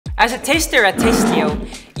As a tester at Testlio,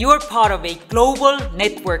 you are part of a global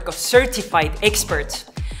network of certified experts.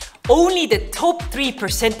 Only the top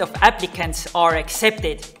 3% of applicants are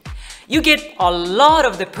accepted. You get a lot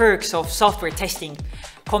of the perks of software testing: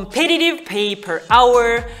 competitive pay per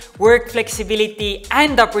hour, work flexibility,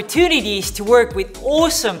 and opportunities to work with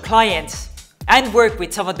awesome clients and work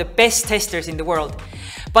with some of the best testers in the world.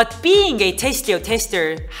 But being a Testlio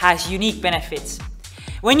tester has unique benefits.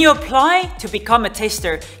 When you apply to become a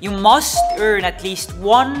tester, you must earn at least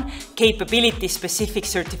one capability-specific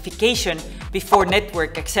certification before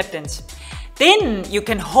network acceptance. Then you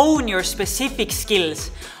can hone your specific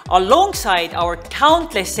skills alongside our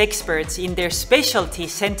countless experts in their specialty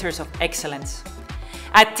centers of excellence.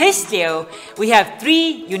 At Testlio, we have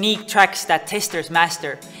 3 unique tracks that testers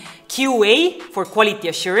master: QA for quality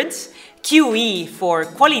assurance, QE for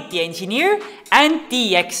quality engineer, and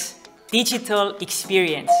DX, digital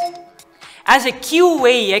experience. As a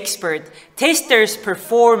QA expert, testers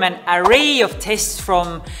perform an array of tests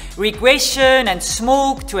from regression and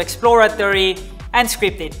smoke to exploratory and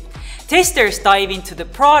scripted. Testers dive into the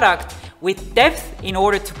product with depth in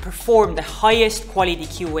order to perform the highest quality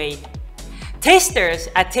QA. Testers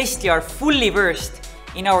at Testlio are fully versed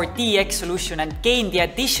in our DX solution and gain the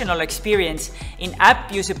additional experience in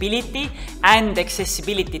app usability and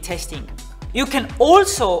accessibility testing. You can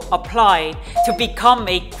also apply to become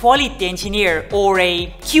a quality engineer or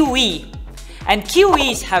a QE. And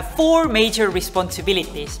QEs have 4 major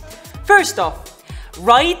responsibilities. First off,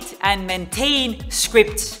 write and maintain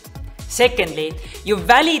scripts. Secondly, you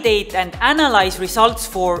validate and analyze results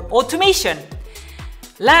for automation.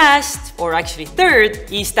 Last, or actually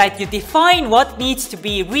third, is that you define what needs to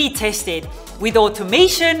be retested with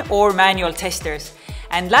automation or manual testers.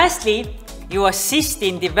 And lastly, you assist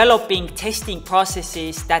in developing testing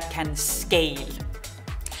processes that can scale.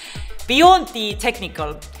 Beyond the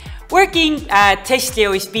technical, working at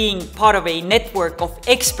Testlio is being part of a network of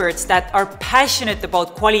experts that are passionate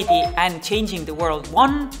about quality and changing the world,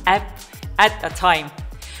 one app at a time.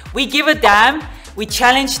 We give a damn, we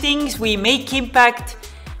challenge things, we make impact,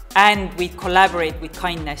 and we collaborate with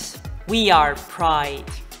kindness. We are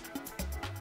Pride.